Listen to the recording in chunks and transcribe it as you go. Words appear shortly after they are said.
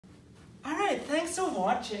Alright, thanks for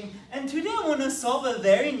watching. And today I want to solve a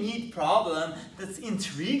very neat problem that's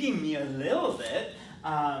intriguing me a little bit.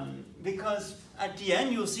 Because at the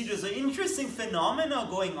end you'll see there's an interesting phenomena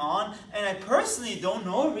going on, and I personally don't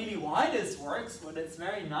know really why this works, but it's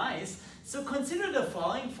very nice. So consider the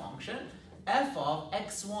following function, f of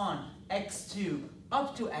x1, x2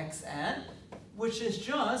 up to xn, which is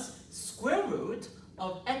just square root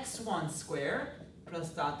of x1 squared plus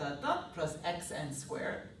dot dot dot plus xn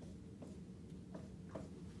squared.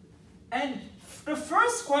 And the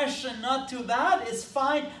first question, not too bad, is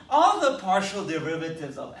find all the partial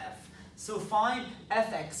derivatives of f. So find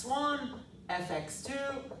fx1, fx2,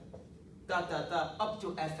 dot dot dot up to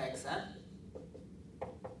fxn.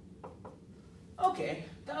 Okay,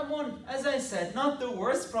 that one, as I said, not the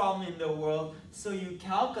worst problem in the world. So you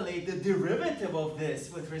calculate the derivative of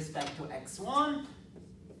this with respect to x1.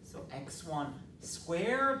 So x1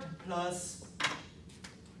 squared plus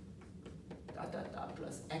dot dot dot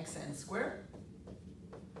plus xn squared.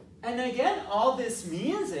 And again, all this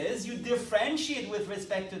means is you differentiate with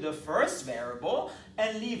respect to the first variable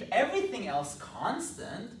and leave everything else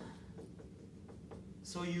constant.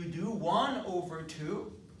 So you do 1 over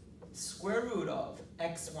 2 square root of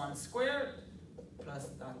x1 squared plus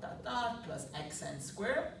dot dot dot plus xn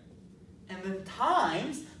squared. And then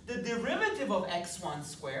times the derivative of x1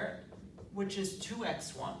 squared, which is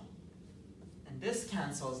 2x1. And this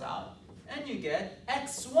cancels out. And you get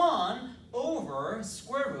x1 over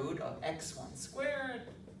square root of x1 squared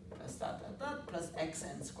plus dot dot dot plus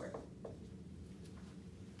xn squared.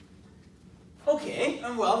 Okay,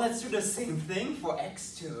 and well, let's do the same thing for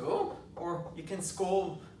x2, or you can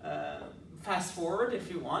scroll fast forward if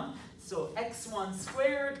you want. So x1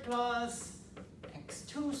 squared plus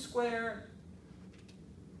x2 squared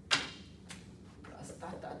plus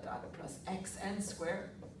dot dot dot plus xn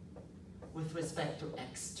squared with respect to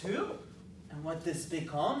x2. And what this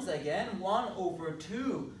becomes, again, 1 over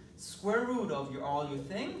 2 square root of all your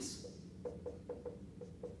things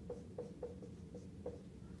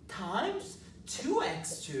times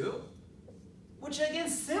 2x2, which again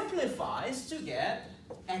simplifies to get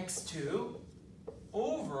x2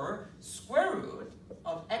 over square root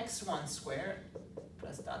of x1 squared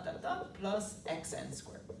plus dot dot dot plus xn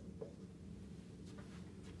squared.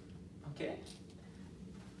 Okay?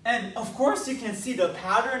 And of course you can see the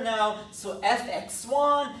pattern now. So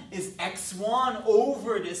fx1 is x1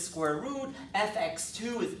 over this square root.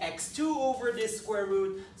 fx2 is x2 over this square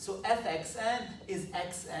root. So fxn is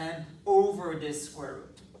xn over this square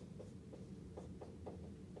root.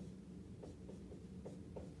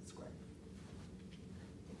 Square.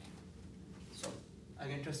 So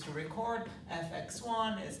again, just to record,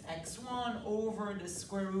 fx1 is x1 over the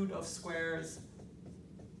square root of squares.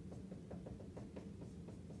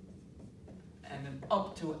 And then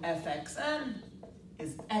up to fxn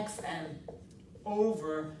is xn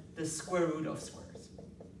over the square root of squares.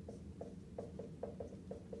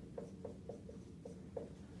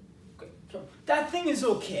 Okay, so that thing is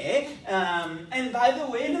okay. And by the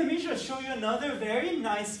way, let me just show you another very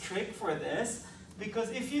nice trick for this. Because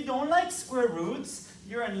if you don't like square roots,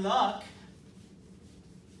 you're in luck.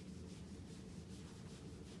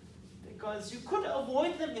 Because you could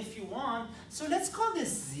avoid them if you want. So let's call this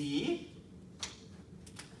z.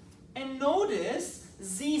 And notice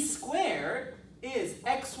z squared is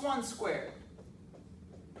x1 squared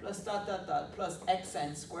plus dot dot dot plus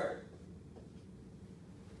xn squared.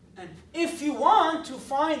 And if you want to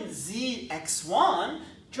find z x1,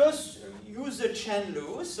 just use the chain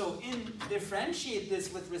rule. So differentiate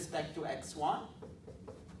this with respect to x1.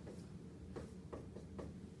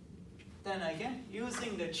 Then again,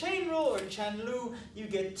 using the chain rule or chain rule, you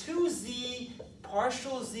get 2z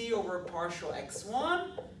partial z over partial x1.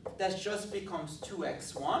 That just becomes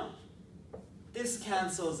 2x1. This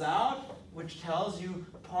cancels out, which tells you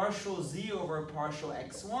partial z over partial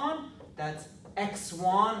x1. That's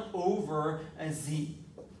x1 over a z.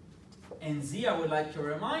 And z, I would like to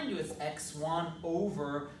remind you, is x1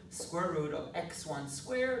 over square root of x1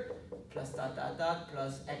 squared plus dot dot dot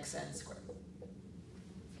plus xn squared.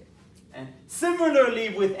 And similarly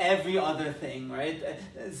with every other thing, right?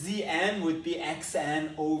 Zn would be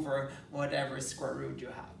xn over whatever square root you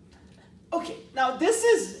have. Okay, now this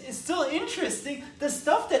is still interesting. The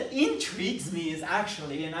stuff that intrigues me is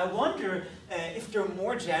actually, and I wonder if there are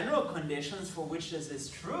more general conditions for which this is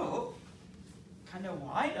true. Kind of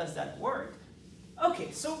why does that work?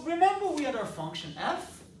 Okay, so remember we had our function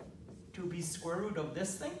f to be square root of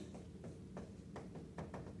this thing.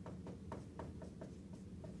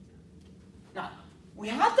 Now, we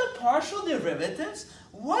had the partial derivatives.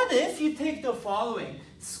 What if you take the following?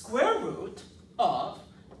 Square root of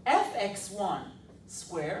f fx1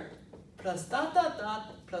 squared plus dot dot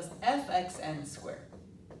dot plus fxn squared.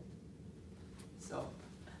 So,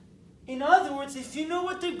 in other words, if you know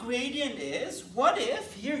what the gradient is, what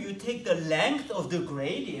if here you take the length of the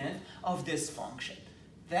gradient of this function?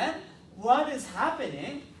 Then what is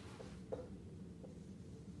happening?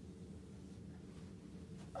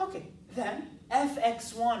 Okay, then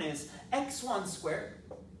fx1 is x1 squared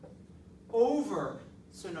over,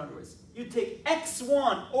 so in other words, you take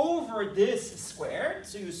x1 over this squared,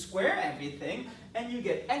 so you square everything, and you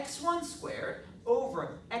get x1 squared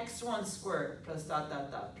over x1 squared plus dot dot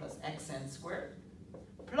dot plus xn squared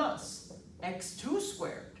plus x2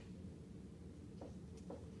 squared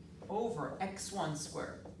over x1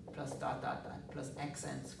 squared plus dot dot dot plus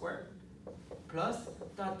xn squared plus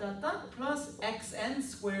dot dot dot plus xn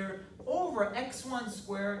squared over x1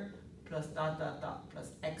 squared plus dot dot dot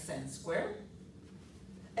plus xn squared.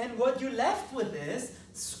 And what you're left with is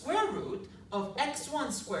square root of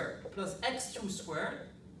x1 squared plus x2 squared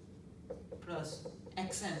plus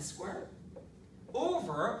xn squared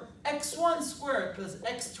over x1 squared plus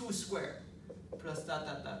x2 squared plus dot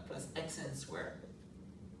dot dot plus xn squared.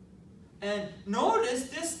 And notice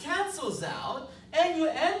this cancels out, and you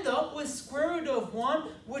end up with square root of 1,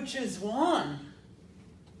 which is 1.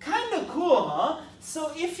 Kind of cool, huh?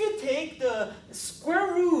 So if you take the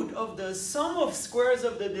square root of the sum of squares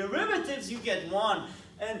of the derivatives, you get 1.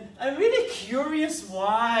 And I'm really curious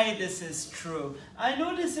why this is true. I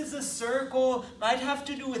know this is a circle, might have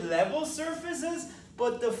to do with level surfaces,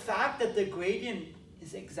 but the fact that the gradient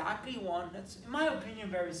is exactly 1, that's, in my opinion,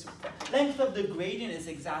 very surprising. Length of the gradient is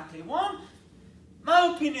exactly 1.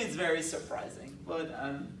 My opinion is very surprising, but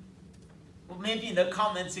well, maybe in the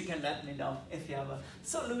comments you can let me know if you have a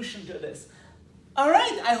solution to this.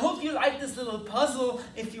 Alright, I hope you like this little puzzle.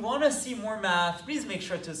 If you want to see more math, please make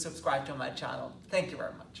sure to subscribe to my channel. Thank you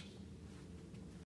very much.